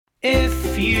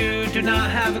If you do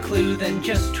not have a clue, then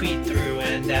just tweet through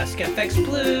and ask FX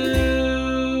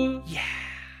Blue. Yeah.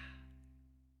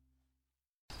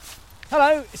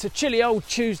 Hello, it's a chilly old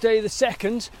Tuesday the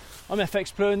 2nd. I'm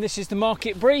FX Blue and this is the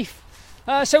market brief.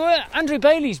 Andrew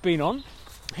Bailey's been on.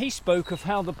 He spoke of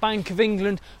how the Bank of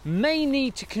England may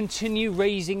need to continue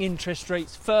raising interest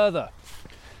rates further.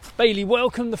 Bailey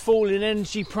welcomed the fall in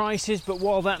energy prices, but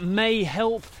while that may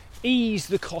help ease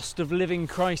the cost of living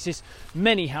crisis,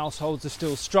 many households are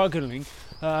still struggling,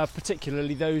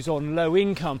 particularly those on low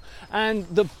income, and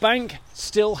the bank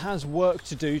still has work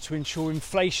to do to ensure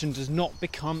inflation does not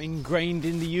become ingrained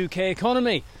in the UK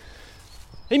economy.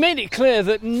 He made it clear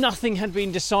that nothing had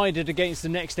been decided against the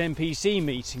next MPC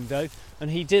meeting though,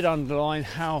 and he did underline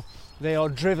how they are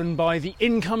driven by the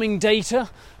incoming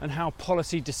data and how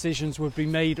policy decisions would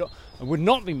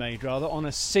not be made on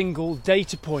a single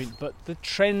data point. But the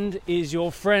trend is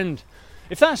your friend.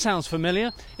 If that sounds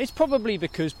familiar, it's probably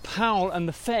because Powell and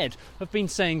the Fed have been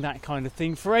saying that kind of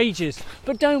thing for ages.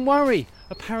 But don't worry,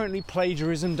 apparently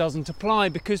plagiarism doesn't apply,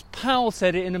 because Powell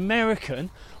said it in American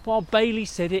while Bailey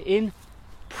said it in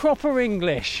proper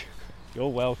English. You're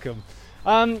welcome.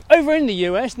 Over in the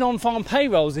US, non-farm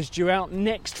payrolls is due out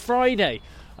next Friday.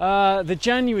 The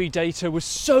January data was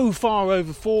so far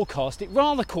over forecast, it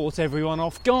rather caught everyone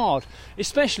off guard,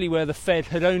 especially where the Fed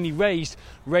had only raised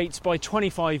rates by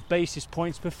 25 basis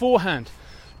points beforehand.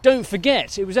 Don't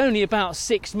forget, it was only about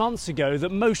 6 months ago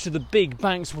that most of the big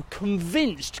banks were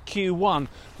convinced Q1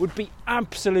 would be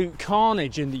absolute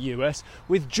carnage in the US,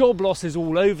 with job losses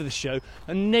all over the show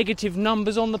and negative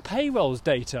numbers on the payrolls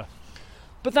data.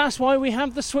 But that's why we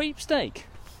have the sweepstake.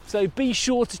 So be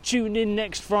sure to tune in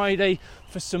next Friday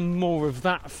for some more of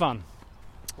that fun.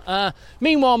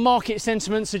 Meanwhile, market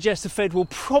sentiment suggests the Fed will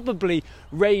probably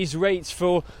raise rates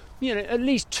for at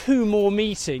least 2 more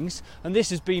meetings, and this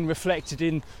has been reflected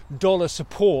in dollar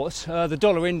support. The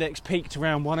dollar index peaked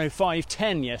around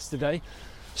 105.10 yesterday.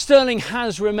 Sterling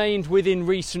has remained within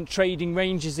recent trading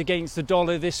ranges against the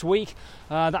dollar this week.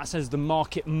 That's as the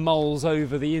market mulls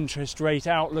over the interest rate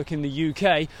outlook in the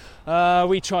UK.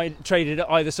 We traded at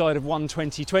either side of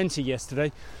 120.20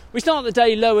 yesterday. We start the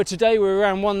day lower today. We're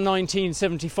around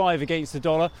 119.75 against the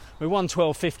dollar. We're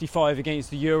 112.55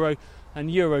 against the euro, and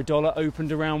euro dollar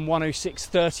opened around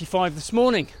 106.35 this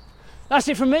morning. That's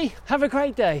it from me. Have a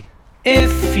great day.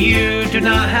 If you do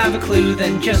not have a clue,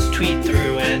 then just tweet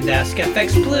through and ask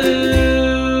FX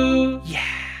Blue.